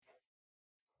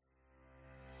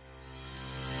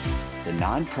The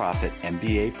nonprofit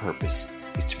MBA purpose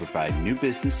is to provide new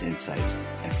business insights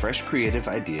and fresh creative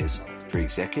ideas for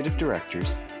executive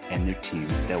directors and their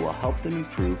teams that will help them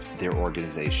improve their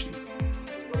organization.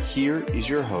 Here is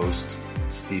your host,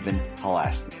 Stephen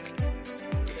Halasnik.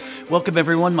 Welcome,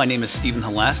 everyone. My name is Stephen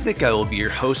Halasnik. I will be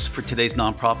your host for today's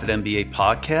Nonprofit MBA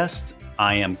podcast.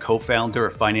 I am co-founder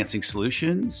of Financing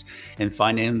Solutions, and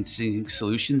Financing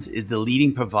Solutions is the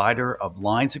leading provider of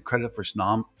lines of credit for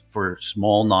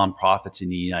small nonprofits in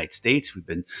the United States. We've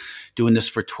been doing this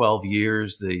for 12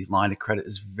 years. The line of credit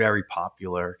is very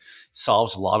popular,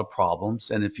 solves a lot of problems.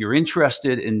 And if you're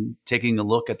interested in taking a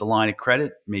look at the line of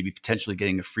credit, maybe potentially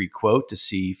getting a free quote to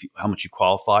see how much you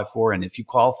qualify for, and if you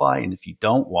qualify, and if you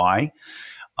don't, why,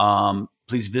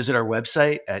 please visit our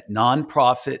website at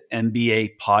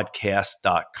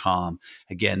nonprofitmbapodcast.com.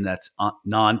 Again, that's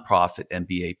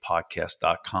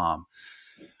nonprofitmbapodcast.com.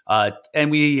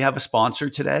 And we have a sponsor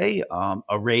today,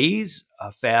 Arrays,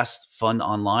 Fast Fund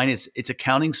Online. It's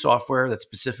accounting software that's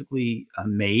specifically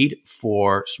made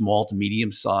for small to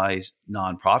medium-sized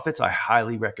nonprofits. I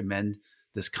highly recommend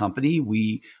this company.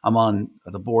 I'm on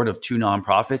the board of two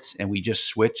nonprofits, and we just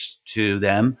switched to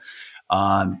them.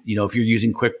 If you're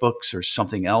using QuickBooks or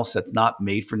something else that's not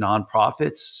made for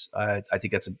nonprofits, I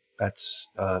think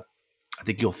I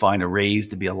think you'll find Arrays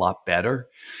to be a lot better.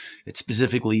 It's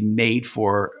specifically made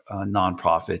for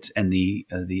nonprofits and the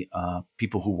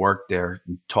people who work there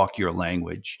and talk your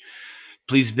language.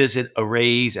 Please visit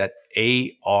Arrays at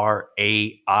araize.com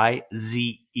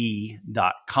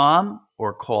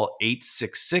or call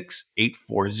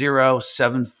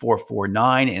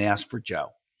 866-840-7449 and ask for Joe.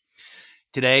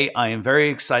 Today, I am very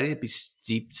excited to be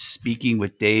speaking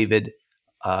with David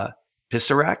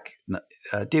Pisarek.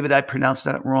 David, I pronounced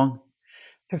that wrong?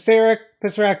 Pisarek.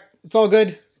 It's all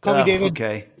good. Call me David.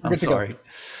 Okay. I'm sorry.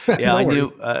 Yeah, I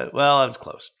knew. I was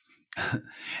close.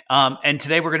 And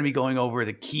today we're going to be going over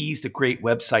the keys to great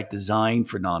website design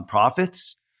for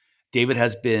nonprofits. David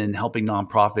has been helping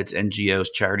nonprofits, NGOs,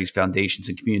 charities, foundations,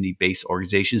 and community-based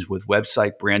organizations with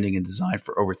website branding and design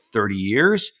for over 30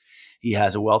 years. He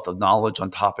has a wealth of knowledge on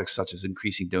topics such as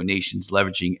increasing donations,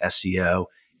 leveraging SEO,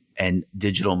 and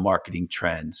digital marketing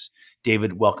trends.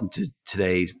 David, welcome to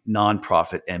today's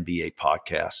Nonprofit MBA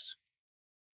podcast.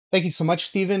 Thank you so much,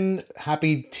 Stephen.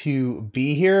 Happy to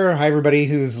be here. Hi, everybody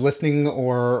who's listening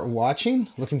or watching.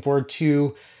 Looking forward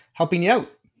to helping you out.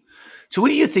 So what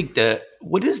do you think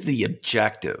what is the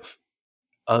objective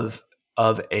of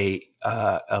a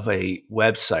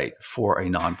website for a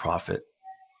nonprofit?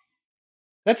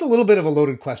 That's a little bit of a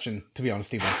loaded question, to be honest,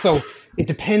 Stephen. So it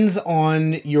depends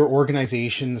on your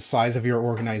organization, the size of your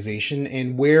organization,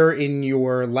 and where in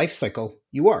your life cycle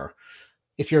you are.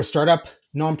 If you're a startup,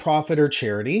 nonprofit, or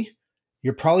charity,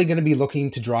 you're probably going to be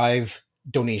looking to drive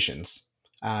donations.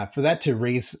 For that to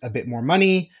raise a bit more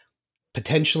money,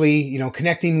 potentially,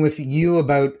 connecting with you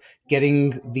about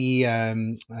getting the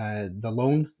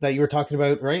loan that you were talking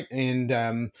about, right?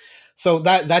 And so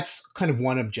that's kind of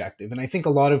one objective. And I think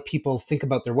a lot of people think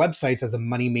about their websites as a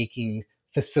money-making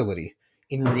facility.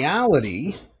 In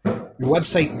reality, your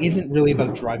website isn't really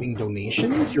about driving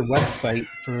donations. Your website,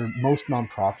 for most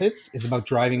nonprofits, is about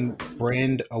driving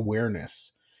brand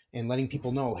awareness and letting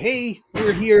people know, hey,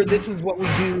 we're here. This is what we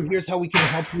do. Here's how we can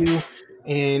help you.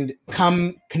 And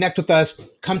come connect with us,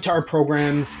 come to our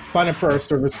programs, sign up for our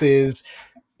services,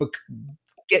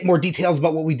 get more details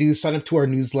about what we do, sign up to our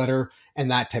newsletter, and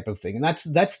that type of thing. And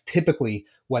that's typically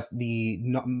what the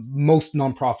most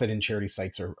nonprofit and charity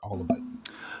sites are all about.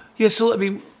 Yeah, so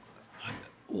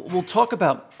we'll talk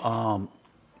about,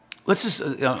 let's just,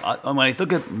 when I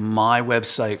look at my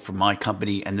website for my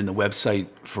company and then the website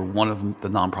for one of the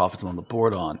nonprofits I'm on the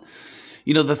board on,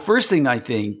 the first thing I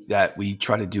think that we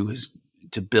try to do is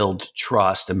to build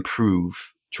trust,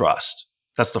 improve trust.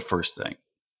 That's the first thing,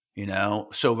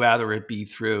 so rather it be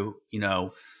through,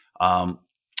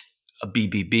 a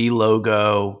BBB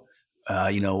logo,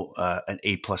 an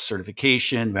A+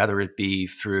 certification, rather it be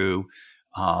through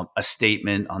a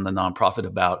statement on the nonprofit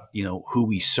about, who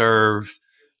we serve,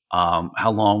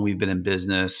 how long we've been in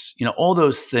business, all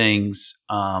those things.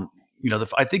 I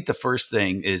think the first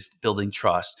thing is building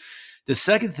trust. The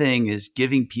second thing is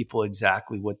giving people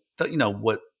exactly what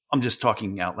I'm just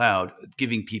talking out loud,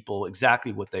 giving people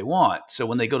exactly what they want. So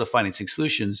when they go to Financing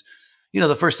Solutions,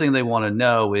 the first thing they want to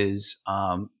know is,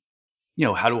 how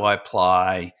do I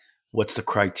apply? What's the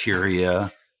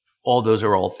criteria? All those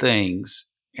are all things.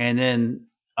 And then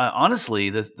honestly,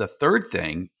 the third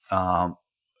thing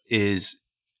is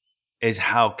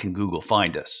how can Google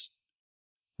find us,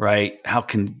 right? How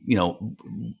can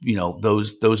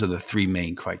those are the three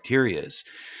main criterias.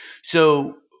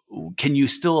 So can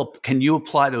you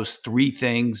apply those three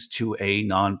things to a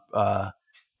nonprofit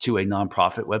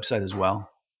website as well?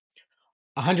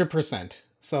 100%.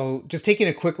 So just taking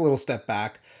a quick little step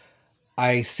back,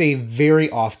 I say very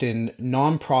often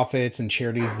nonprofits and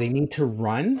charities, they need to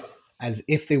run as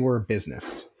if they were a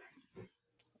business.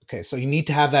 Okay, so you need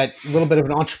to have that little bit of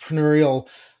an entrepreneurial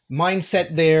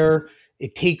mindset there.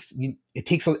 It takes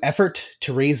an effort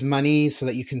to raise money so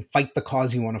that you can fight the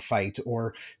cause you want to fight,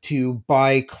 or to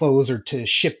buy clothes, or to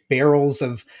ship barrels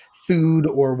of food,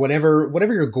 or whatever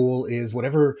your goal is,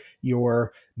 whatever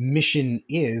your mission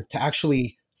is, to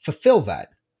actually fulfill that.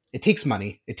 It takes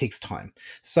money, it takes time.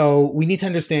 So we need to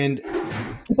understand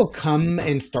people come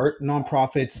and start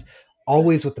nonprofits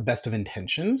always with the best of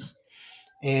intentions,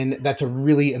 and that's a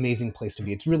really amazing place to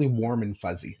be. It's really warm and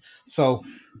fuzzy. So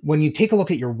when you take a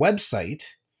look at your website,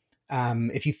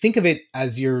 if you think of it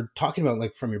as you're talking about,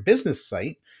 like, from your business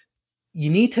site, you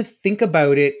need to think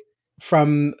about it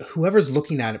from whoever's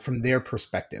looking at it from their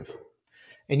perspective,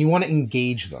 and you want to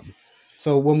engage them.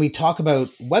 So when we talk about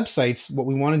websites, what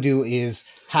we want to do is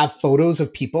have photos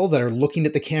of people that are looking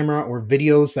at the camera, or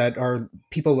videos that are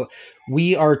people.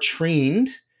 We are trained,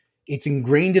 it's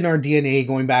ingrained in our DNA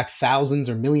going back thousands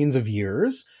or millions of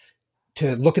years,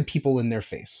 to look at people in their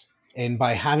face. And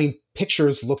by having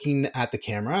pictures looking at the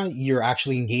camera, you're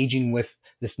actually engaging with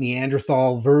this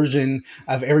Neanderthal version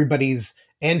of everybody's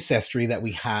ancestry that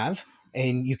we have,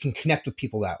 and you can connect with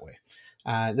people that way.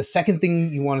 The second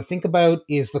thing you want to think about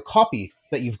is the copy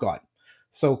that you've got.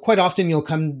 So quite often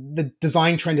the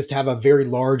design trend is to have a very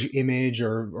large image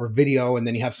or video, and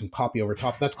then you have some copy over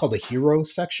top. That's called the hero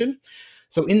section.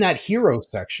 So in that hero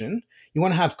section, you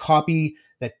want to have copy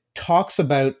that talks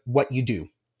about what you do,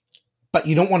 but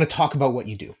you don't want to talk about what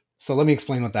you do. So let me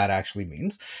explain what that actually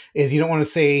means. Is you don't want to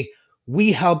say,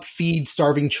 we help feed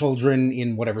starving children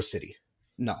in whatever city.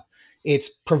 No, it's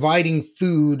providing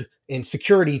food and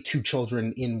security to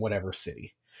children in whatever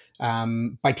city.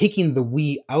 By taking the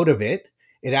we out of it,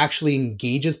 it actually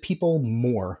engages people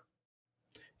more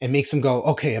and makes them go,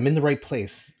 okay, I'm in the right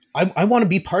place. I want to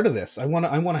be part of this. I want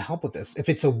to help with this. If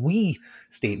it's a we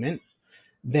statement,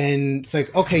 then it's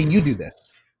like, okay, you do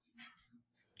this.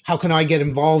 How can I get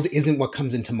involved? Isn't what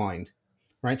comes into mind,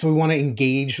 right? So we want to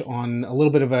engage on a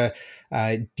little bit of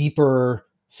a deeper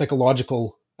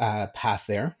psychological path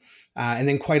there. And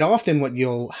then quite often what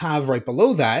you'll have right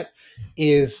below that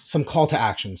is some call to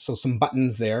actions. So some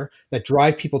buttons there that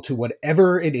drive people to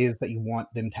whatever it is that you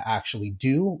want them to actually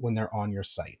do when they're on your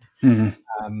site. Mm-hmm.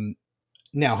 Um,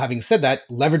 Now, having said that,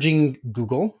 leveraging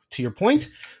Google, to your point,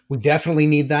 we definitely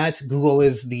need that. Google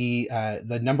is the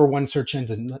number one search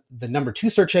engine. The number two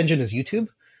search engine is YouTube,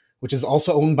 which is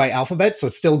also owned by Alphabet, so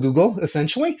it's still Google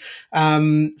essentially.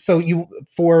 So you,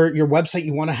 for your website,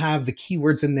 you want to have the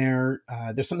keywords in there.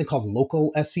 There's something called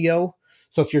local SEO.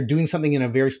 So if you're doing something in a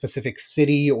very specific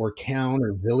city or town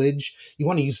or village, you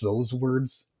want to use those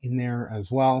words in there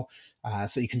as well,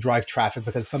 so you can drive traffic,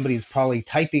 because somebody's probably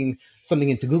typing something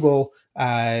into Google,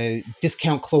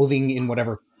 discount clothing in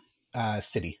whatever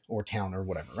city or town or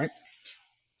whatever, right?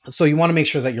 So you want to make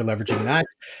sure that you're leveraging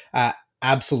that.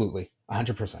 Absolutely,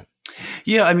 100%.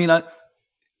 Yeah, I mean,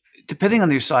 depending on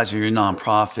your size of your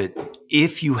nonprofit,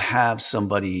 if you have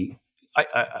somebody,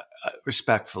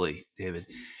 respectfully, David,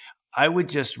 I would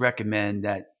just recommend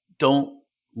that don't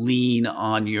lean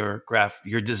on your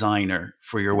designer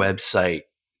for your website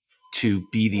to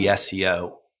be the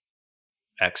SEO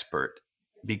expert,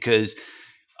 because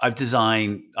I've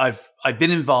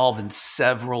been involved in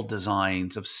several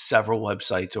designs of several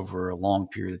websites over a long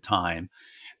period of time,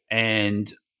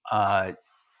 and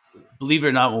believe it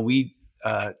or not, when we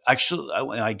actually,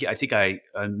 I think I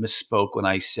misspoke when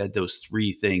I said those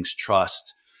three things: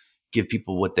 trust, give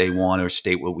people what they want, or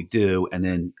state what we do, and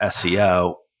then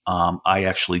SEO. I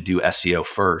actually do SEO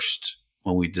first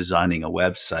when we're designing a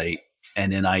website,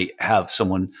 and then I have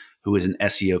someone who is an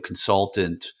SEO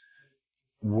consultant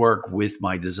work with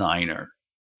my designer.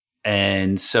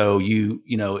 And so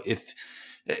if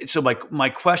so, my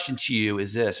question to you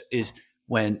is this: is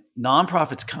when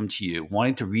nonprofits come to you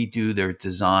wanting to redo their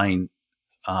design,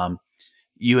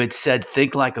 you had said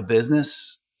think like a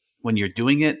business when you're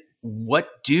doing it.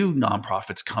 What do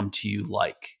nonprofits come to you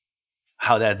like?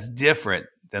 How that's different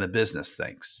than a business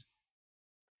thinks?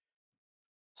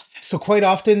 So quite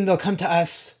often they'll come to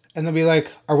us and they'll be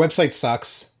like, our website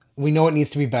sucks. We know it needs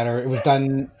to be better. It was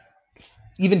done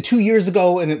even 2 years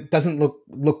ago and it doesn't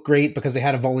look great because they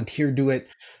had a volunteer do it.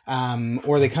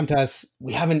 Or they come to us,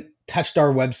 we haven't touched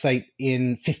our website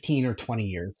in 15 or 20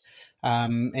 years.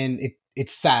 And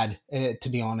it's sad, to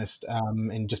be honest,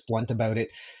 and just blunt about it.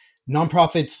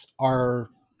 Nonprofits are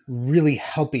really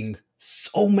helping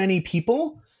so many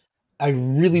people. I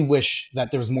really wish that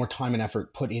there was more time and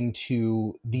effort put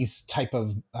into these type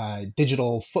of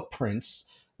digital footprints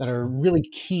that are really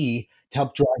key to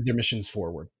help drive their missions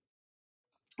forward.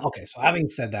 Okay, so having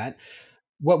said that,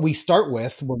 what we start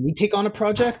with when we take on a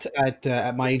project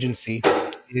at my agency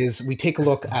is we take a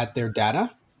look at their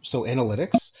data, so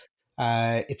analytics.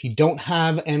 If you don't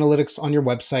have analytics on your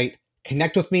website,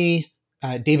 connect with me,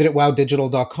 David at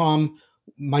wowdigital.com.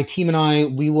 My team and I,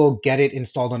 we will get it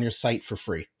installed on your site for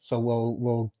free. So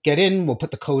we'll get in, we'll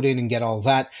put the code in and get all of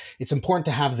that. It's important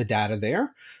to have the data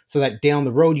there so that down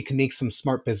the road you can make some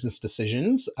smart business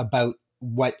decisions about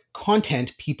what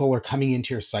content people are coming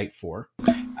into your site for.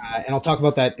 And I'll talk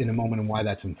about that in a moment and why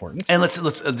that's important. And let's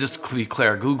just be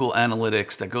clear. Google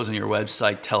Analytics that goes on your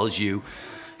website tells you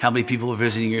how many people are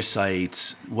visiting your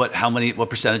sites, what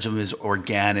percentage of them is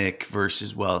organic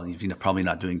versus, well, if you're probably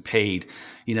not doing paid,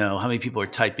 how many people are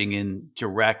typing in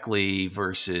directly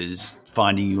versus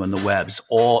finding you on the webs,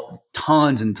 all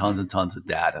tons and tons and tons of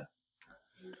data.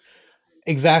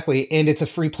 Exactly. And it's a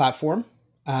free platform,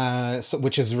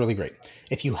 which is really great.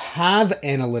 If you have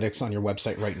analytics on your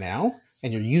website right now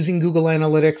and you're using Google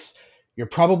Analytics, you're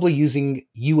probably using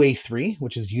UA3,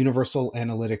 which is Universal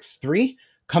Analytics 3.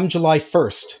 Come July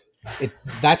 1st,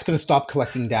 that's going to stop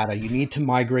collecting data. You need to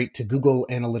migrate to Google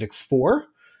Analytics 4.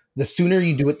 The sooner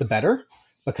you do it, the better,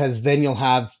 because then you'll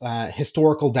have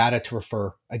historical data to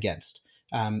refer against.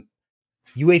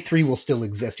 UA3 will still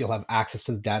exist. You'll have access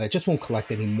to the data. It just won't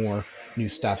collect any more new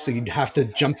stuff. So you'd have to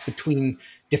jump between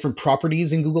different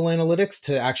properties in Google Analytics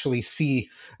to actually see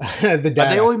the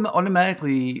data. Are they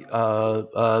automatically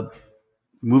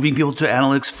moving people to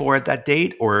Analytics 4 at that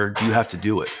date, or do you have to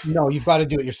do it? No, you've got to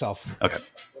do it yourself. Okay.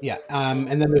 Yeah.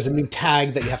 And then there's a new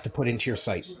tag that you have to put into your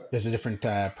site. There's a different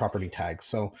property tag.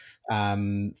 So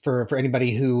for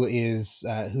anybody who's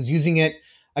using it,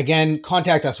 again,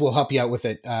 contact us. We'll help you out with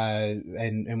it,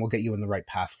 and we'll get you in the right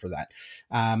path for that.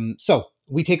 So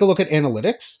we take a look at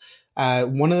analytics.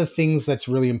 One of the things that's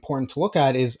really important to look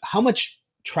at is how much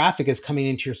traffic is coming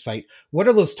into your site. What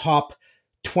are those top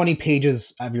 20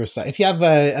 pages of your site? If you have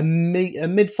a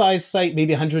mid-sized site,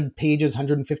 maybe 100 pages,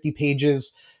 150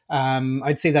 pages,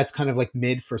 I'd say that's kind of like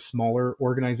mid for smaller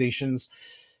organizations.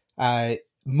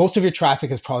 Most of your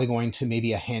traffic is probably going to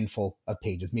maybe a handful of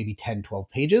pages, maybe 10, 12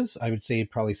 pages. I would say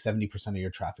probably 70% of your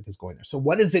traffic is going there. So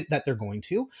what is it that they're going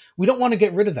to? We don't want to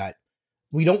get rid of that.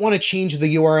 We don't want to change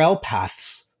the URL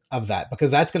paths of that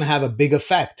because that's going to have a big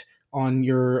effect on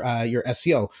your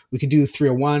SEO. We could do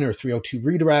 301 or 302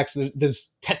 redirects.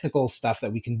 There's technical stuff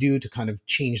that we can do to kind of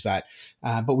change that.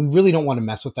 But we really don't want to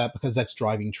mess with that because that's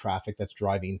driving traffic, that's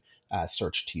driving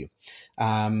search to you.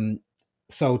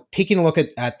 So taking a look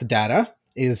at the data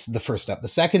is the first step. The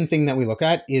second thing that we look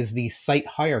at is the site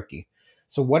hierarchy.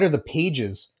 So what are the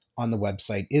pages on the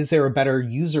website? Is there a better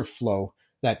user flow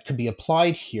that could be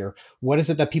applied here? What is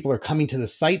it that people are coming to the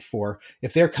site for?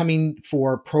 If they're coming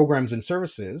for programs and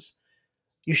services,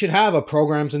 you should have a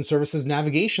programs and services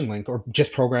navigation link, or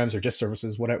just programs or just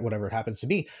services, whatever it happens to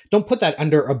be. Don't put that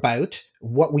under about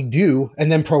what we do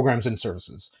and then programs and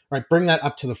services, right? Bring that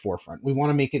up to the forefront. We want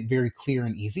to make it very clear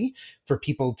and easy for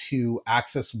people to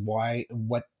access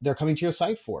what they're coming to your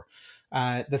site for.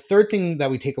 The third thing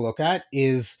that we take a look at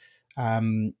is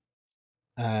the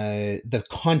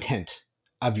content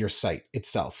of your site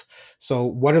itself. So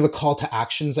what are the call to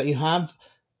actions that you have?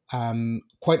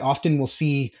 Quite often we'll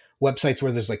see websites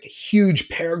where there's like huge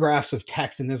paragraphs of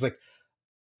text and there's like,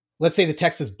 let's say the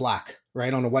text is black,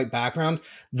 right, on a white background.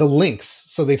 The links,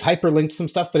 so they've hyperlinked some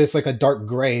stuff, but it's like a dark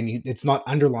gray and it's not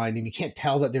underlined and you can't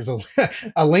tell that there's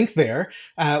a link there.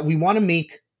 We want to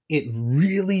make it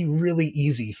really, really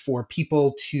easy for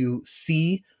people to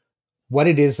see what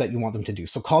it is that you want them to do.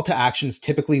 So call to actions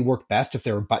typically work best if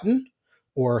they're a button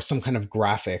or some kind of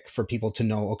graphic for people to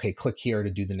know, okay, click here to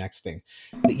do the next thing.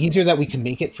 The easier that we can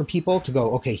make it for people to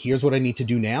go, okay, here's what I need to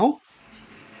do now,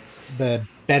 the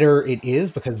better it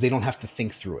is because they don't have to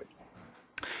think through it.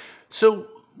 So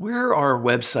where are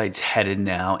websites headed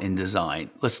now in design?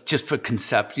 Let's just for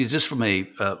concept, just from a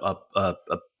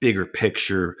bigger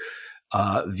picture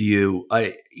view.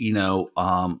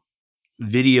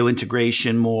 Video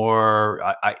integration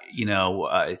more.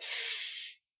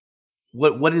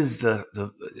 What is the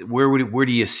where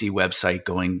do you see website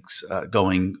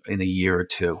going in a year or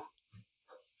two?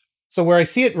 So where I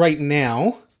see it right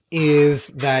now is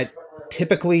that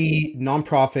typically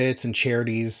nonprofits and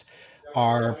charities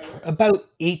are about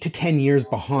 8 to 10 years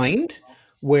behind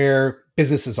where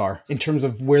businesses are in terms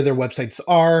of where their websites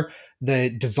are, the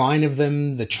design of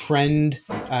them, the trend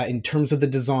in terms of the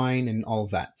design and all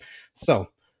of that. So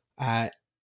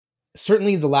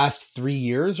certainly the last 3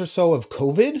 years or so of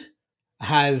COVID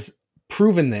has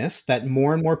proven this, that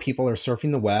more and more people are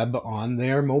surfing the web on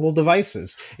their mobile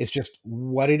devices. It's just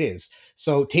what it is.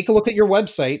 So take a look at your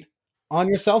website on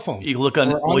your cell phone You look or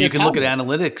on, on well, your you can look at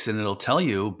tablet. analytics and it'll tell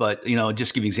you, but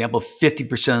just give you an example,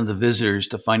 50% of the visitors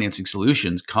to financing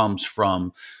solutions comes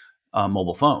from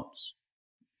mobile phones.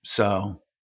 So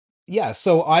Yeah,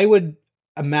 so I would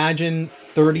imagine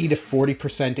 30 to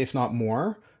 40%, if not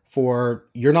more, for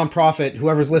your nonprofit,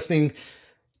 whoever's listening.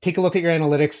 Take a look at your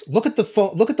analytics. Look at the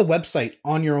website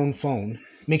on your own phone.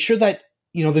 Make sure that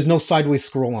there's no sideways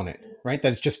scroll on it, right?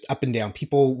 That it's just up and down.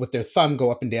 People with their thumb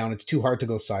go up and down. It's too hard to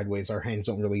go sideways. Our hands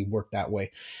don't really work that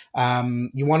way.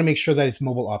 You want to make sure that it's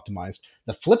mobile optimized.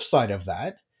 The flip side of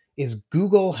that is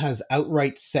Google has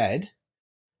outright said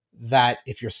that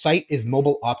if your site is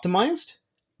mobile optimized,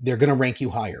 they're going to rank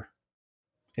you higher.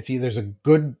 If there's a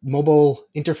good mobile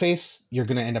interface, you're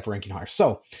going to end up ranking higher.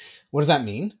 So, what does that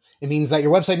mean? It means that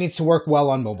your website needs to work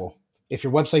well on mobile. If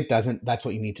your website doesn't, that's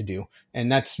what you need to do.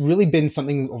 And that's really been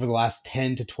something over the last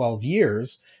 10 to 12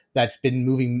 years that's been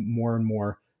moving more and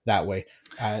more that way.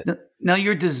 now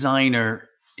your designer,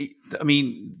 I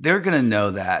mean, they're going to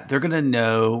know that. They're going to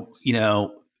know,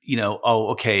 oh,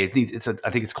 okay, I think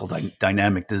it's called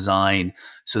dynamic design,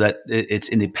 so that it's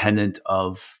independent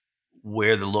of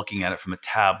where they're looking at it, from a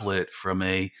tablet, from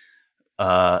a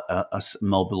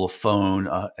mobile phone,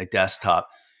 a desktop.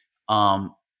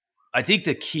 I think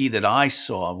the key that I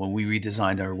saw when we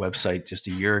redesigned our website just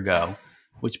a year ago,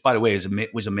 which by the way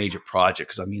was a major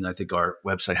project, because I think our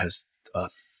website has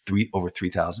over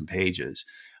 3,000 pages,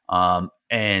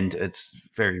 and it's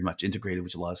very much integrated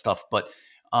with a lot of stuff. But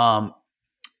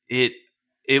it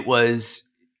it was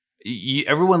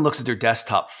everyone looks at their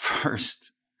desktop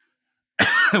first.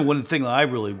 One of the things that I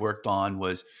really worked on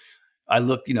was I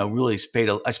looked, really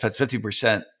I spent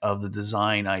 50% of the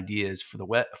design ideas for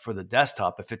the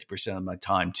desktop, but 50% of my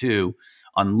time too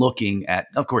on looking at,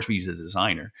 of course we use a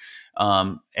designer,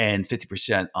 and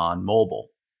 50% on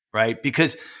mobile, right?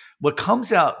 Because what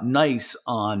comes out nice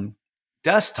on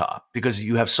desktop, because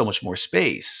you have so much more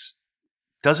space,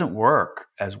 doesn't work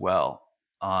as well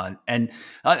on, and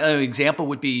an example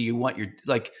would be, you want your,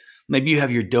 like, maybe you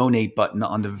have your donate button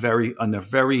on the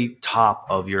very top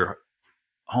of your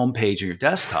homepage of your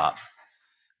desktop,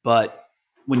 but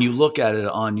when you look at it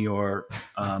on your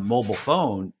mobile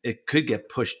phone, it could get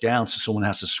pushed down, so someone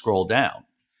has to scroll down.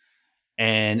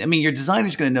 And I mean, your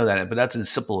designer's going to know that, but that's a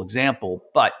simple example.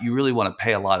 But you really want to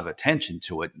pay a lot of attention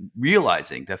to it,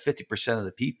 realizing that 50% of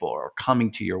the people are coming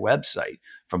to your website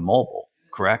from mobile,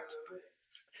 correct?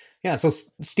 Yeah, so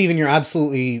Stephen, you're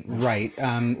absolutely right.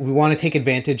 We want to take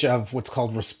advantage of what's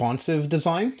called responsive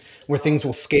design, where things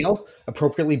will scale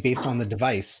appropriately based on the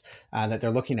device that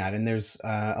they're looking at. And there's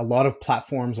a lot of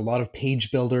platforms, a lot of page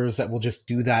builders that will just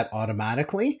do that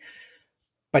automatically.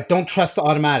 But don't trust the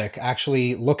automatic.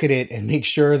 Actually look at it and make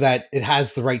sure that it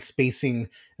has the right spacing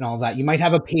and all that. You might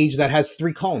have a page that has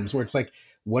 3 columns where it's like,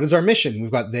 what is our mission?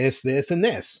 We've got this, this, and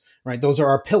this, right? Those are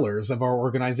our pillars of our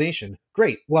organization.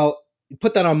 Great. Well, you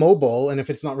put that on mobile, and if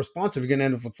it's not responsive, you're going to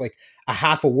end up with like a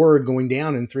half a word going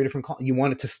down in 3 different columns. You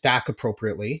want it to stack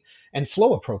appropriately and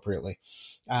flow appropriately.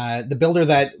 One of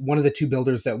the 2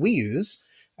 builders that we use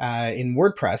in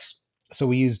WordPress, so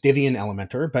we use Divi and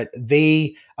Elementor, but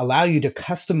they allow you to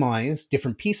customize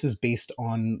different pieces based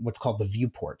on what's called the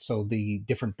viewport. So the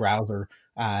different browser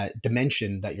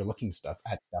dimension that you're looking stuff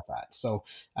at. So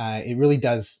it really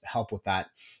does help with that.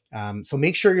 So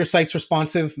make sure your site's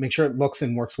responsive, make sure it looks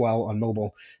and works well on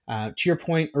mobile. To your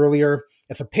point earlier,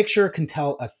 if a picture can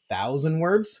tell 1,000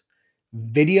 words,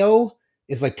 video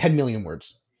is like 10 million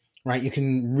words, right? You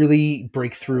can really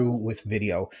break through with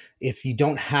video. If you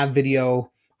don't have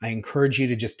video, I encourage you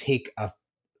to just take a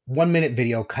 1 minute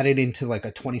video, cut it into like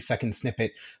a 20-second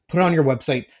snippet, put it on your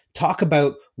website, talk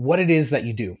about what it is that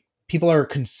you do. People are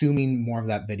consuming more of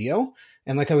that video.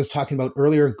 And like I was talking about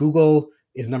earlier, Google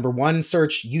is #1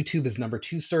 search, YouTube is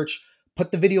 #2 search. Put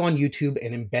the video on YouTube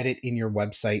and embed it in your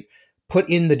website. Put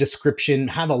in the description,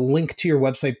 have a link to your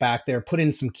website back there, put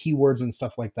in some keywords and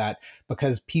stuff like that,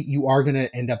 because you are going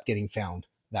to end up getting found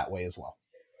that way as well.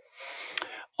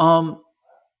 Um,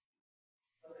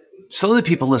 some of the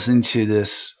people listening to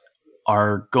this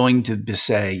are going to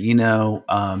say,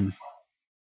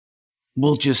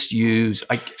 we'll just use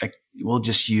a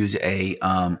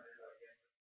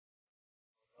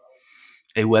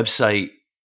website.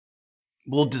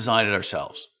 We'll design it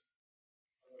ourselves,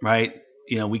 right?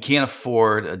 We can't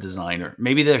afford a designer.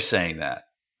 Maybe they're saying that.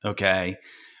 Okay.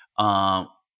 What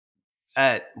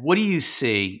do you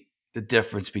see the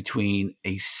difference between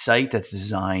a site that's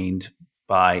designed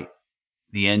by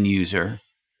the end user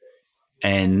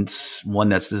and one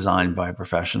that's designed by a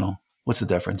professional? What's the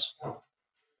difference?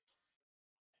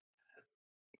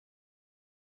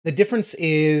 The difference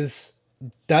is,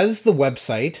 does the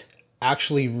website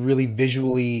actually really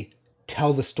visually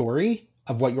tell the story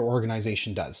of what your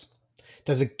organization does?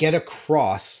 Does it get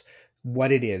across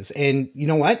what it is? And you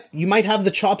know what? You might have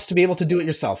the chops to be able to do it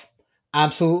yourself.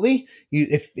 Absolutely.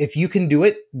 If you can do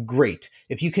it, great.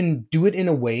 If you can do it in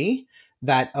a way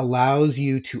that allows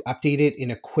you to update it in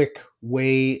a quick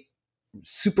way,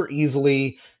 super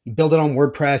easily, you build it on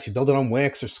WordPress, you build it on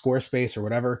Wix or Squarespace or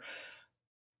whatever.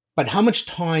 But how much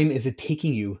time is it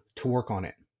taking you to work on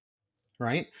it?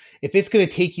 Right? If it's going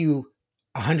to take you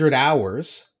 100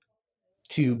 hours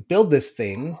to build this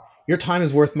thing, your time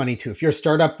is worth money too. If you're a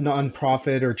startup,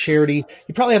 nonprofit, or charity,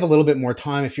 you probably have a little bit more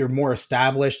time. If you're more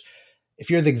established, if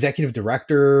you're the executive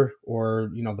director or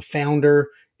the founder,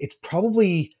 it's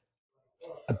probably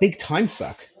a big time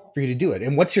suck for you to do it.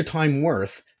 And what's your time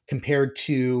worth compared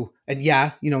to? And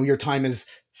yeah, your time is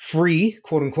free,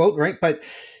 quote unquote, right? But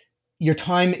your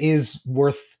time is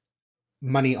worth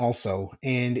money also.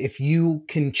 And if you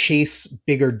can chase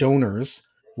bigger donors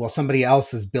while somebody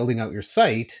else is building out your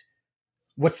site,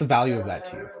 what's the value of that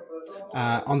to you?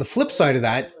 On the flip side of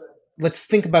that, let's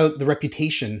think about the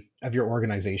reputation of your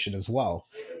organization as well,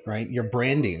 right? Your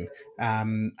branding,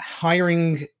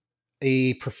 hiring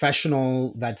a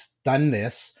professional that's done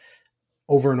this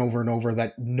over and over and over,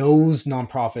 that knows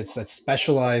nonprofits, that's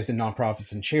specialized in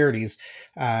nonprofits and charities.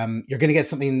 You're going to get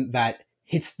something that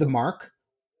hits the mark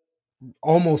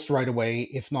almost right away,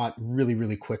 if not really,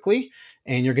 really quickly.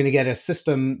 And you're going to get a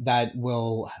system that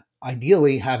will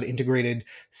ideally have integrated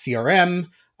CRM,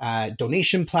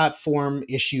 donation platform,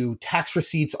 issue tax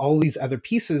receipts, all these other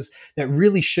pieces that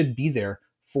really should be there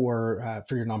for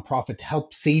your nonprofit to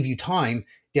help save you time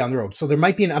down the road. So there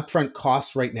might be an upfront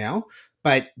cost right now,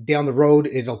 but down the road,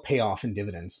 it'll pay off in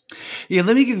dividends. Yeah,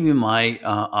 let me give you my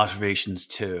observations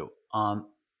too.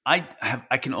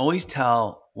 I can always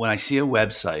tell when I see a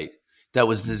website that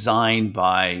was designed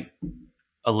by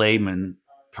a layman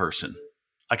person.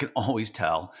 I can always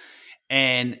tell.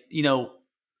 And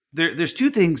there's two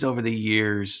things over the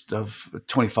years of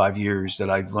 25 years that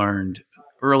I've learned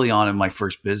early on in my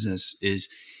first business. Is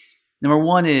number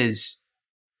one is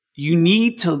you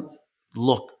need to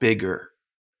look bigger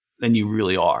than you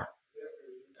really are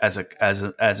as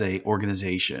a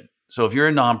organization. So if you're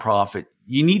a nonprofit,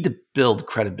 you need to build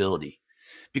credibility,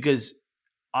 because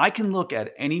I can look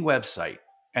at any website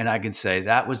and I can say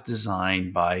that was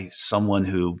designed by someone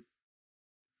who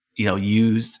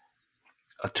used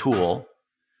a tool,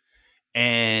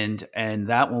 and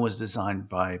that one was designed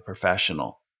by a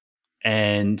professional.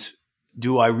 And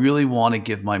do I really want to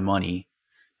give my money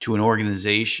to an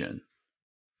organization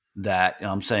that,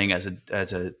 I'm saying as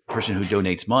a person who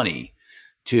donates money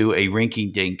to a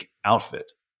rinky dink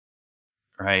outfit,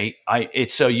 right?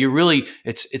 It's so you really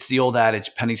it's the old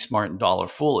adage, penny smart and dollar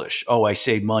foolish. Oh, I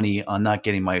saved money on not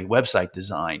getting my website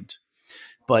designed.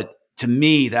 But to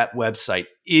me, that website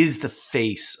is the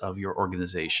face of your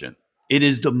organization. It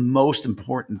is the most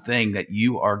important thing that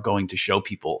you are going to show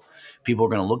people. People are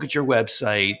going to look at your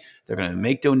website. They're going to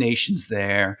make donations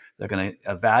there. They're going to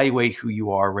evaluate who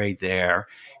you are right there.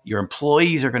 Your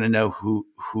employees are going to know who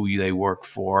they work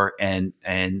for, and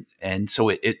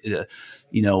so even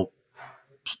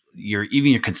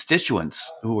your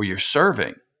constituents who you're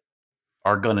serving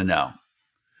are going to know.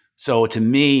 So to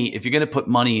me, if you're going to put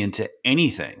money into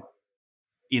anything,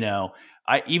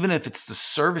 even if it's the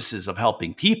services of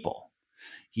helping people,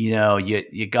 you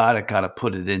gotta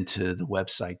put it into the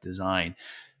website design.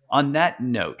 On that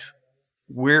note,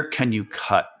 where can you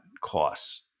cut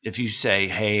costs? If you say,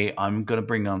 "Hey, I'm going to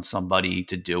bring on somebody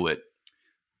to do it,"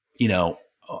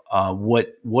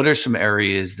 what are some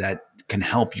areas that can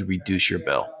help you reduce your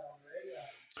bill?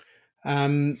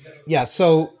 Yeah.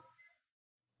 So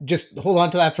just hold on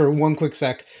to that for one quick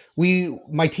sec.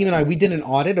 My team and I, we did an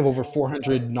audit of over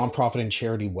 400 nonprofit and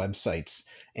charity websites,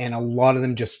 and a lot of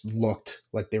them just looked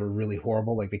like they were really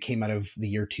horrible, like they came out of the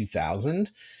year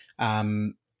 2000.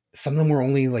 Um, some of them were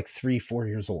only like 3-4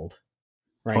 years old,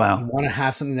 right? You Wow. want to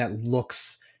have something that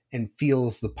looks and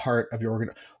feels the part of your organ.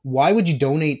 Why would you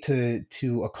donate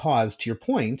to a cause, to your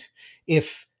point,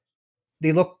 if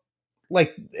they look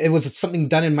like it was something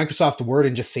done in Microsoft Word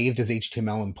and just saved as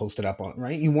HTML and posted up on it,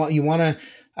 right? You want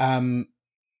to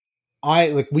I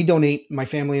like we donate, my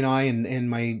family and I and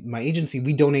my agency,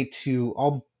 we donate to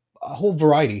a whole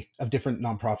variety of different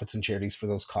nonprofits and charities for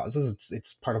those causes.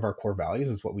 It's part of our core values,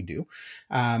 is what we do.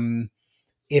 Um,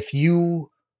 if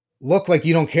you look like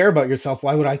you don't care about yourself,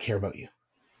 why would I care about you?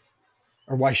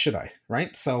 Or why should I?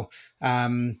 Right? So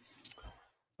um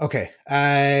Okay.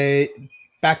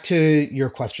 Back to your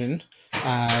question.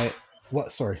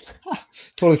 What? Sorry,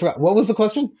 totally forgot. What was the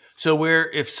question? So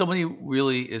where if somebody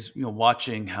really is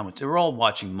watching how much they're all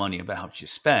watching money about how much you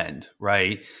spend,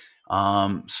 right?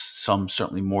 Some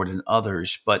certainly more than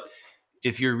others, but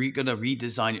if you're going to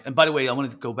redesign, and by the way, I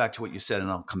wanted to go back to what you said,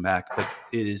 and I'll come back. But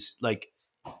it is like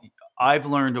I've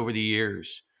learned over the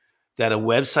years that a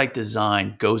website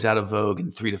design goes out of vogue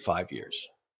in 3 to 5 years.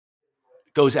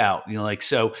 Goes out, like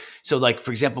so. So, like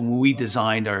for example, when we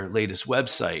designed our latest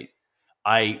website,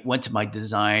 I went to my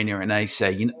designer and I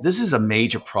say, this is a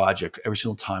major project every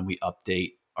single time we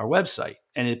update our website.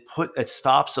 And it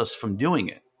stops us from doing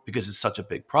it because it's such a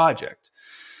big project.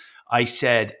 I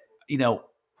said,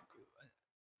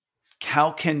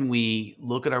 how can we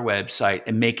look at our website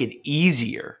and make it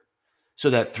easier so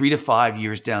that 3 to 5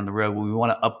 years down the road, when we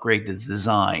want to upgrade the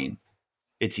design,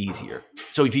 it's easier.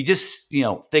 So if you just,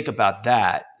 think about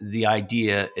that, the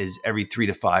idea is every 3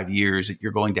 to 5 years that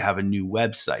you're going to have a new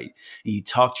website. And you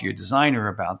talk to your designer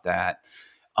about that.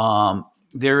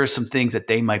 There are some things that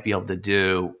they might be able to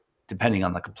do depending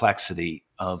on the complexity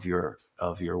of your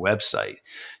website.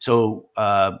 So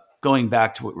going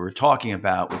back to what we were talking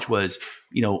about, which was,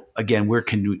 again, where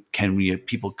can we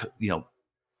people,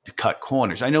 cut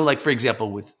corners? I know, like for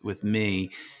example, with me,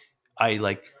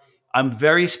 I'm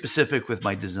very specific with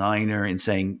my designer in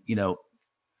saying,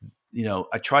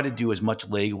 I try to do as much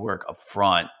legwork up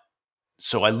front.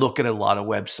 So I look at a lot of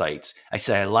websites. I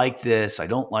say, I like this. I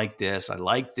don't like this. I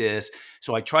like this.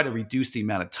 So I try to reduce the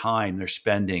amount of time they're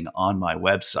spending on my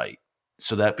website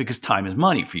so that because time is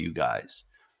money for you guys,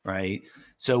 right?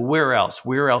 So where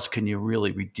else can you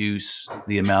really reduce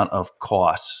the amount of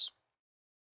costs?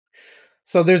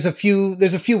 So there's a few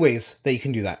ways that you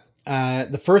can do that.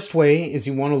 The first way is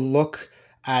you want to look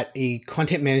at a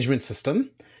content management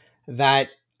system that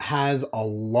has a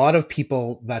lot of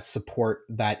people that support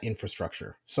that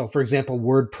infrastructure. So, for example,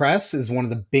 WordPress is one of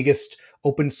the biggest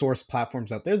open source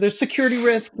platforms out there. There's security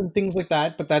risks and things like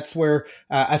that, but that's where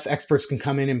us experts can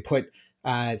come in and put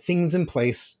things in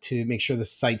place to make sure the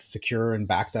site's secure and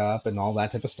backed up and all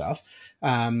that type of stuff.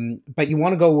 But you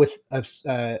want to go with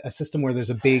a system where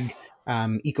there's a big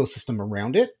ecosystem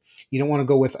around it. You don't want to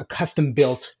go with a custom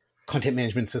built content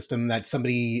management system that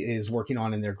somebody is working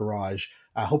on in their garage,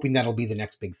 hoping that'll be the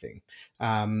next big thing.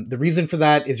 The reason for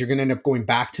that is you're going to end up going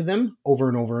back to them over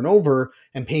and over and over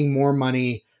and paying more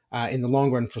money in the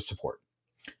long run for support.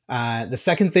 The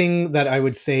second thing that I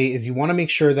would say is you want to make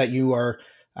sure that you are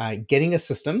getting a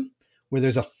system where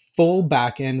there's a full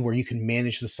backend where you can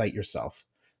manage the site yourself.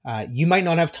 You might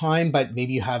not have time, but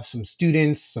maybe you have some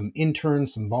students, some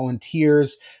interns, some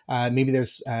volunteers. Maybe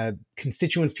there's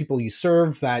constituents, people you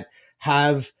serve that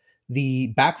have the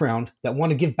background that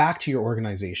want to give back to your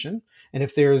organization. And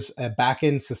if there's a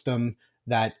back-end system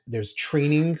that there's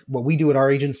training, what we do at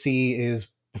our agency is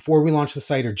before we launch the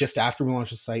site or just after we launch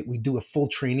the site, we do a full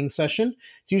training session.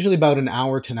 It's usually about an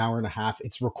hour to an hour and a half.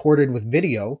 It's recorded with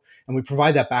video, and we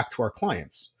provide that back to our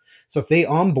clients. So if they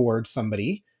onboard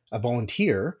somebody, a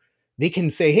volunteer, they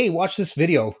can say, hey, watch this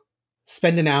video,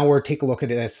 spend an hour, take a look at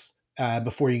this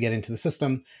before you get into the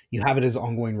system. You have it as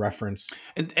ongoing reference.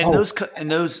 And those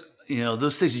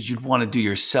those things that you'd want to do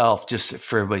yourself, just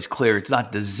for everybody's clear, it's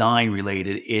not design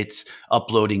related. It's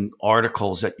uploading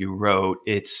articles that you wrote.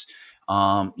 It's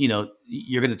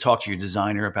you're going to talk to your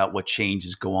designer about what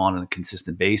changes go on a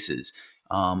consistent basis.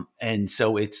 And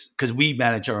so it's because we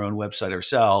manage our own website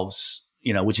ourselves,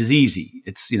 which is easy.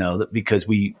 It's, because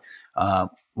we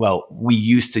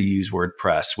used to use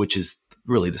WordPress, which is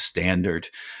really the standard.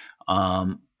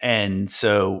 And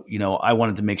so, I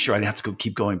wanted to make sure I didn't have to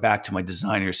keep going back to my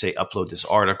designer, say, upload this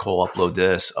article, upload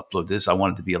this. I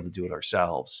wanted to be able to do it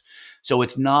ourselves. So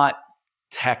it's not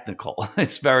technical.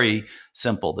 It's very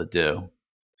simple to do.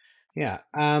 Yeah.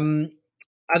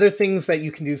 Other things that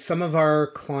you can do, some of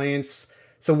our clients,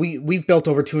 so we've built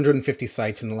over 250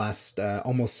 sites in the last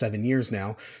almost 7 years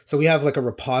now. So we have like a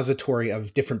repository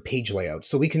of different page layouts.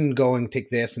 So we can go and take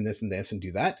this and this and this and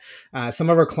do that. Some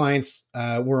of our clients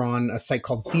were on a site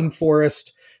called Theme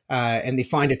Forest, and they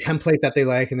find a template that they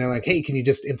like, and they're like, hey, can you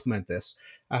just implement this?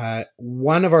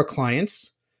 One of our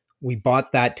clients, we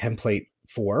bought that template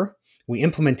for. We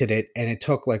implemented it, and it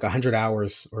took like 100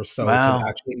 hours or so to Wow.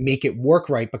 actually make it work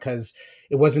right, because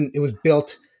it was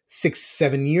built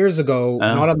 6-7 years ago,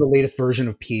 not on the latest version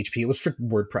of PHP. It was for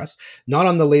WordPress, not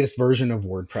on the latest version of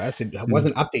WordPress. It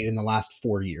wasn't updated in the last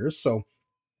 4 years. So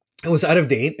it was out of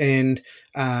date. And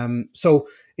so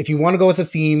if you want to go with a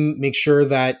theme, make sure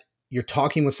that you're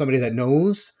talking with somebody that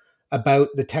knows about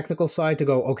the technical side to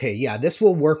go, okay, yeah, this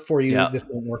will work for you. Yeah. This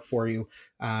won't work for you.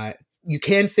 You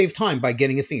can save time by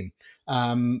getting a theme.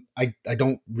 I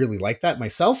don't really like that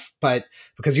myself, but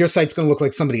because your site's going to look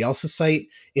like somebody else's site,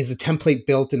 is a template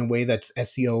built in a way that's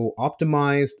SEO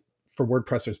optimized? For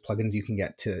WordPress, there's plugins you can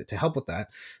get to help with that.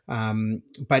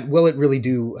 But will it really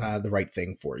do the right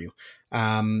thing for you?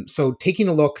 So taking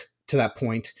a look to that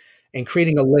point and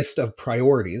creating a list of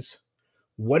priorities.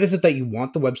 What is it that you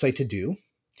want the website to do?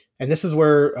 And this is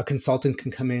where a consultant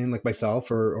can come in, like myself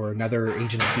or another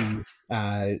agency,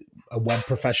 a web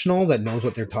professional that knows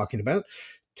what they're talking about,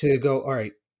 to go, all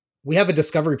right, we have a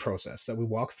discovery process that we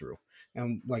walk through.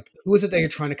 And like, who is it that you're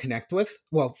trying to connect with?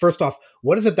 Well, first off,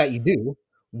 what is it that you do?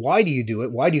 Why do you do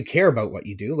it? Why do you care about what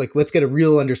you do? Like, let's get a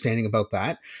real understanding about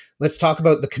that. Let's talk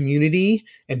about the community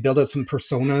and build out some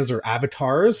personas or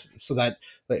avatars so that,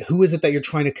 like, who is it that you're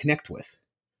trying to connect with?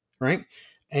 Right.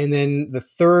 And then the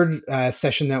third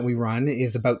session that we run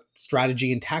is about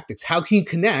strategy and tactics. How can you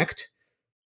connect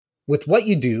with what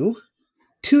you do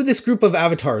to this group of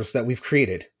avatars that we've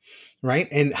created? Right.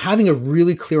 And having a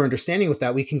really clear understanding with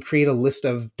that, we can create a list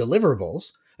of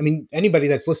deliverables. I mean, anybody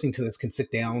that's listening to this can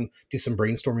sit down, do some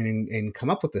brainstorming and come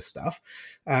up with this stuff.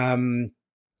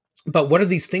 But what are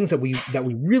these things that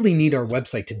we really need our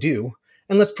website to do?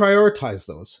 And let's prioritize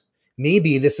those.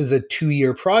 Maybe this is a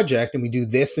 2-year project and we do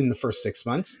this in the first 6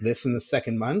 months, this in the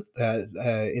second month,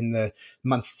 in the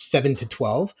month 7 to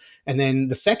 12. And then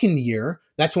the second year,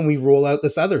 that's when we roll out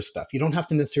this other stuff. You don't have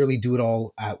to necessarily do it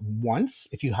all at once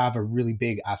if you have a really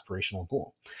big aspirational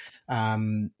goal.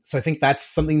 So I think that's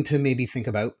something to maybe think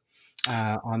about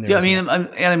on there. Yeah, I mean, I'm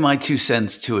adding my 2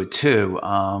 cents to it too.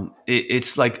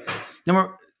 It's like,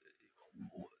 number,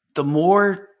 the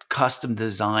more custom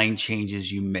design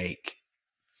changes you make,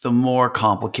 the more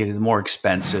complicated, the more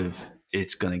expensive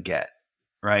it's going to get,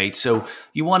 right? So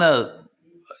you want to,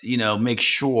 make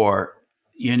sure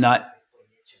you're not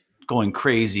going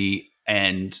crazy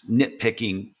and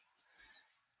nitpicking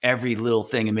every little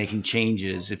thing and making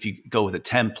changes if you go with a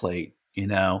template,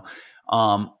 and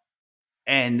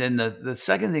then the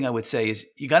second thing I would say is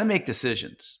you got to make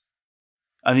decisions.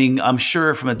 I mean, I'm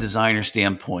sure from a designer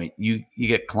standpoint, you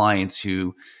get clients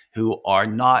who are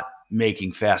not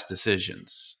making fast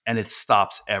decisions, and it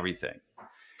stops everything.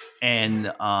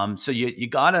 And so you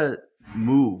got to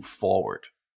move forward.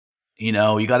 You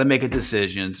got to make a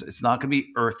decision. It's not going to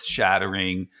be earth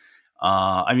shattering.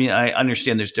 I mean, I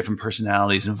understand there's different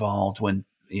personalities involved when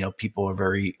people are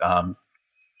very.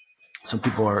 Some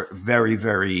people are very,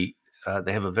 very.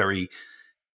 They have a very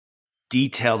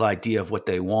detailed idea of what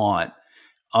they want.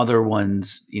 Other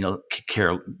ones,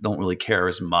 don't really care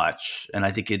as much. And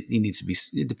I think it needs to be.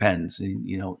 It depends.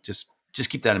 Just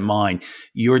keep that in mind.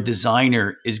 Your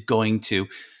designer is going to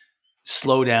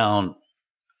slow down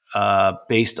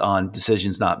based on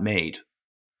decisions not made.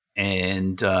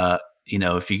 And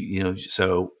if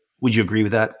so would you agree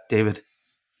with that, David?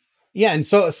 Yeah, and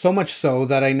so much so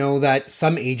that I know that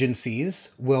some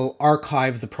agencies will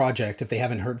archive the project if they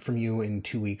haven't heard from you in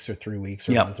 2 weeks or 3 weeks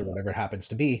or a month or whatever it happens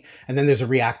to be, and then there's a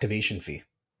reactivation fee.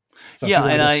 So if you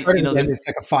want to get started again, it's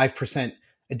like a 5%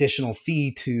 additional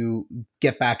fee to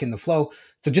get back in the flow.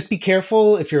 So just be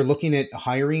careful if you're looking at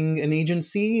hiring an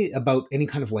agency about any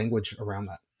kind of language around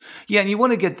that. Yeah, and you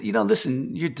want to get,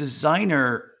 listen, your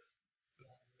designer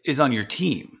is on your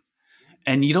team,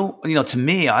 and you don't, to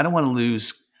me, I don't want to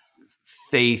lose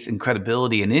faith and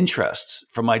credibility and interest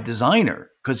from my designer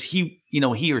because he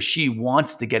or she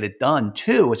wants to get it done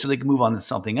too, so they can move on to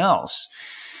something else.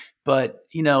 But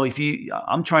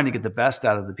I'm trying to get the best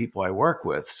out of the people I work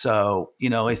with. So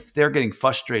if they're getting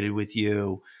frustrated with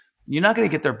you, you're not going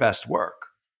to get their best work.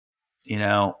 And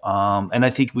I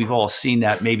think we've all seen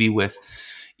that maybe with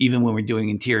even when we're doing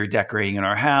interior decorating in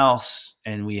our house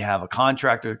and we have a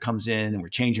contractor that comes in and we're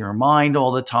changing our mind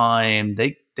all the time,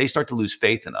 they start to lose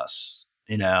faith in us.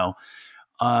 So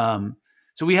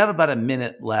we have about a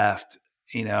minute left,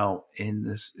 in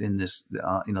this,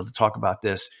 to talk about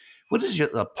this. What is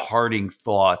the parting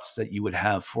thoughts that you would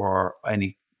have for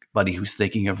anybody who's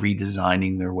thinking of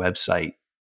redesigning their website?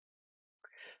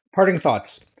 Parting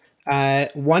thoughts.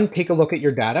 One, take a look at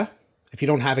your data. If you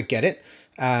don't have it, get it.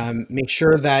 Make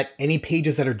sure that any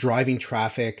pages that are driving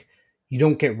traffic, you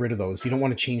don't get rid of those. You don't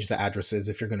want to change the addresses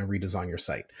if you're going to redesign your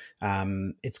site.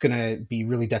 It's going to be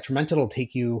really detrimental. It'll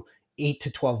take you 8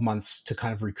 to 12 months to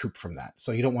kind of recoup from that.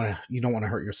 So you don't want to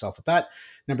hurt yourself with that.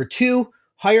 Number two,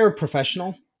 hire a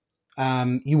professional.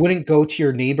 You wouldn't go to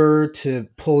your neighbor to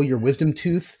pull your wisdom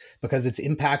tooth because it's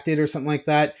impacted or something like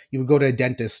that. You would go to a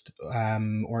dentist or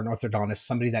an orthodontist,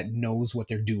 somebody that knows what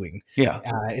they're doing. Yeah.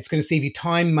 It's going to save you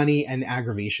time, money, and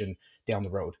aggravation down the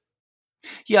road.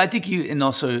 Yeah, I think and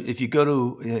also if you go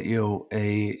to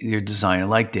your designer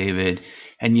like David,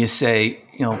 and you say,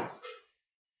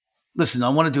 listen, I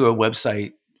want to do a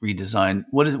website redesign.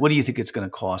 What do you think it's going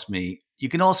to cost me? You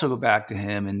can also go back to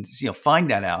him and find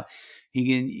that out. You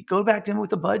can go back to him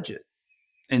with a budget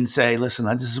and say, listen,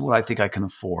 this is what I think I can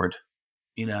afford,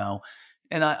 and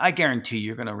I guarantee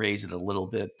you're going to raise it a little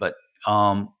bit, but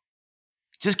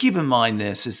just keep in mind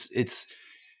this it's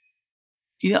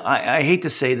I hate to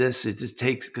say this. It just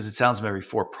takes, because it sounds very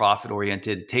for-profit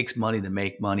oriented. It takes money to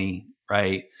make money,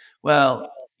 right?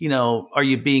 Well, are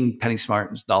you being penny smart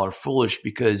and dollar foolish?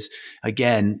 Because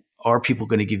again, are people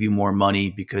going to give you more money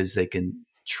because they can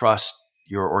trust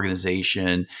your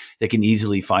organization? They can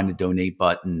easily find a donate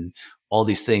button, all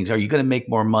these things. Are you going to make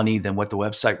more money than what the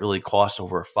website really costs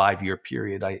over a 5-year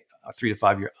period? A 3 to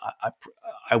 5 year,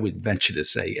 I would venture to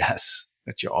say yes,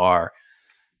 that you are.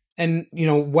 And,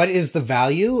 what is the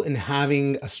value in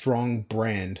having a strong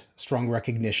brand, strong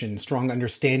recognition, strong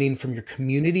understanding from your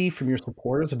community, from your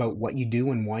supporters about what you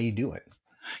do and why you do it?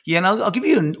 Yeah. And I'll give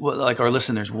you, like our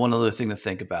listeners, one other thing to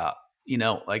think about.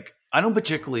 Like I don't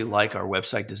particularly like our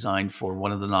website design for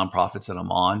one of the nonprofits that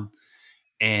I'm on.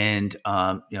 And,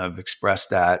 I've expressed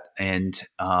that. And,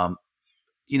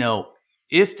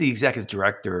 if the executive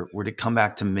director were to come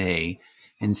back to me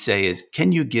and say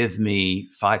can you give me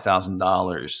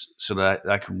 $5,000 so that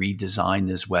I can redesign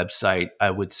this website?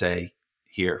 I would say,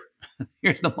 here's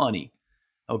the money.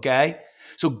 Okay.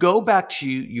 So go back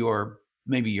to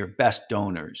maybe your best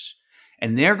donors,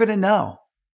 and they're going to know.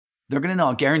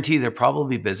 I guarantee they're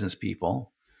probably business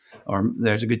people, or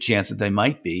there's a good chance that they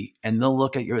might be, and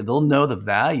they'll know the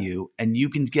value, and you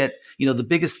can get, the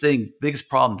biggest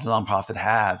problem the nonprofit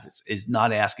have is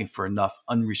not asking for enough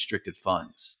unrestricted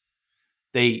funds.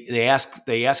 They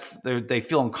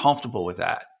feel uncomfortable with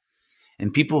that.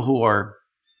 And people who are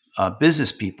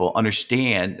business people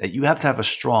understand that you have to have a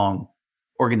strong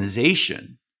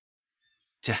organization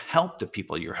to help the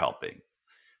people you're helping.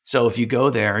 So if you go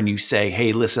there and you say,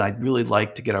 hey, listen, I'd really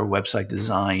like to get our website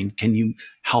designed. Can you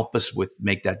help us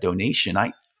make that donation?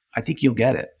 I think you'll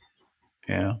get it.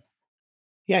 Yeah.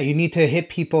 Yeah, you need to hit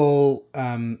people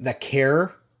that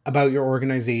care about your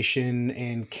organization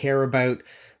and care about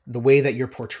the way that you're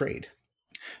portrayed.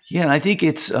 Yeah, and I think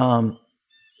it's,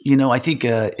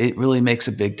 it really makes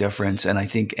a big difference. And I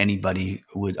think anybody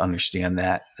would understand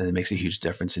that it makes a huge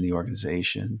difference in the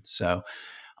organization. So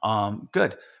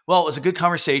good. Well, it was a good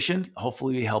conversation.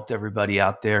 Hopefully we helped everybody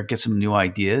out there get some new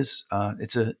ideas. Can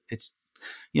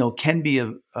be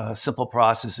a simple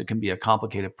process. It can be a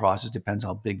complicated process. Depends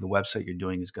how big the website you're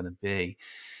doing is going to be.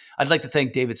 I'd like to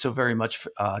thank David so very much,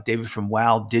 David from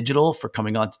Wow Digital, for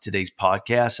coming on to today's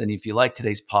podcast. And if you like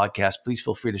today's podcast, please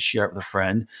feel free to share it with a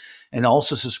friend, and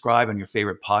also subscribe on your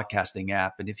favorite podcasting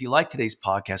app. And if you like today's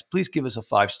podcast, please give us a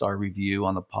 5-star review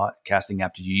on the podcasting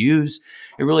app that you use.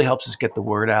 It really helps us get the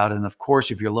word out. And of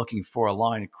course, if you're looking for a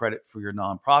line of credit for your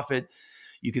nonprofit,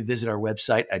 you can visit our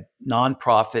website at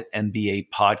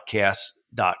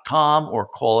nonprofitmbapodcast.com or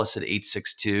call us at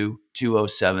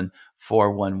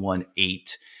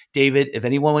 862-207-4118. David, if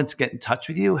anyone wants to get in touch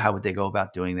with you, how would they go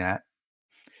about doing that?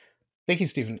 Thank you,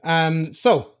 Stephen.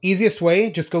 So easiest way,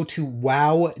 just go to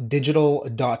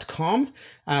wowdigital.com.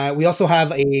 We also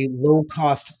have a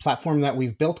low-cost platform that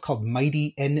we've built called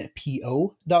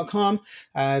mightynpo.com.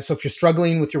 So if you're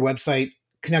struggling with your website,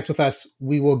 connect with us.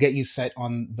 We will get you set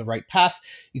on the right path.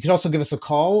 You can also give us a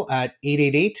call at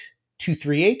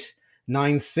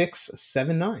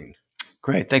 888-238-9679.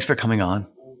 Great. Thanks for coming on.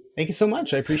 Thank you so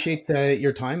much. I appreciate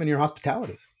your time and your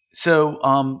hospitality. So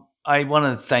I want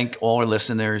to thank all our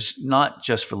listeners, not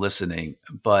just for listening,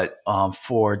 but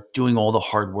for doing all the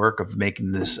hard work of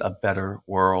making this a better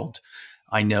world.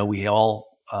 I know we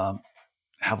all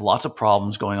have lots of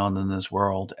problems going on in this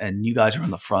world, and you guys are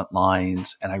on the front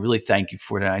lines, and I really thank you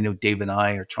for that. I know Dave and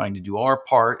I are trying to do our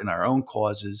part in our own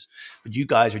causes, but you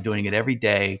guys are doing it every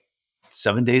day,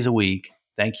 7 days a week.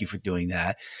 Thank you for doing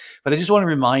that. But I just want to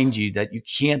remind you that you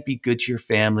can't be good to your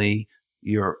family,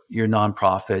 your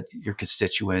nonprofit, your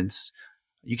constituents.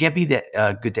 You can't be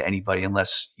good to anybody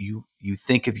unless you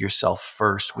think of yourself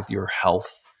first, with your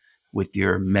health, with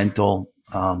your mental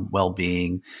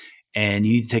well-being. And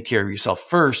you need to take care of yourself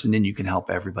first, and then you can help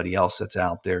everybody else that's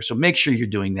out there. So make sure you're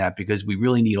doing that, because we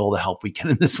really need all the help we can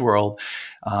in this world.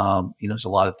 There's a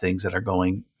lot of things that are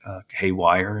going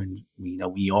haywire, and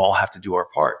we all have to do our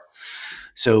part.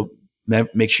 So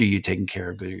make sure you're taking care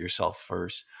of yourself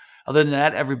first. Other than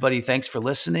that, everybody, thanks for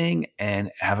listening,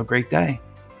 and have a great day.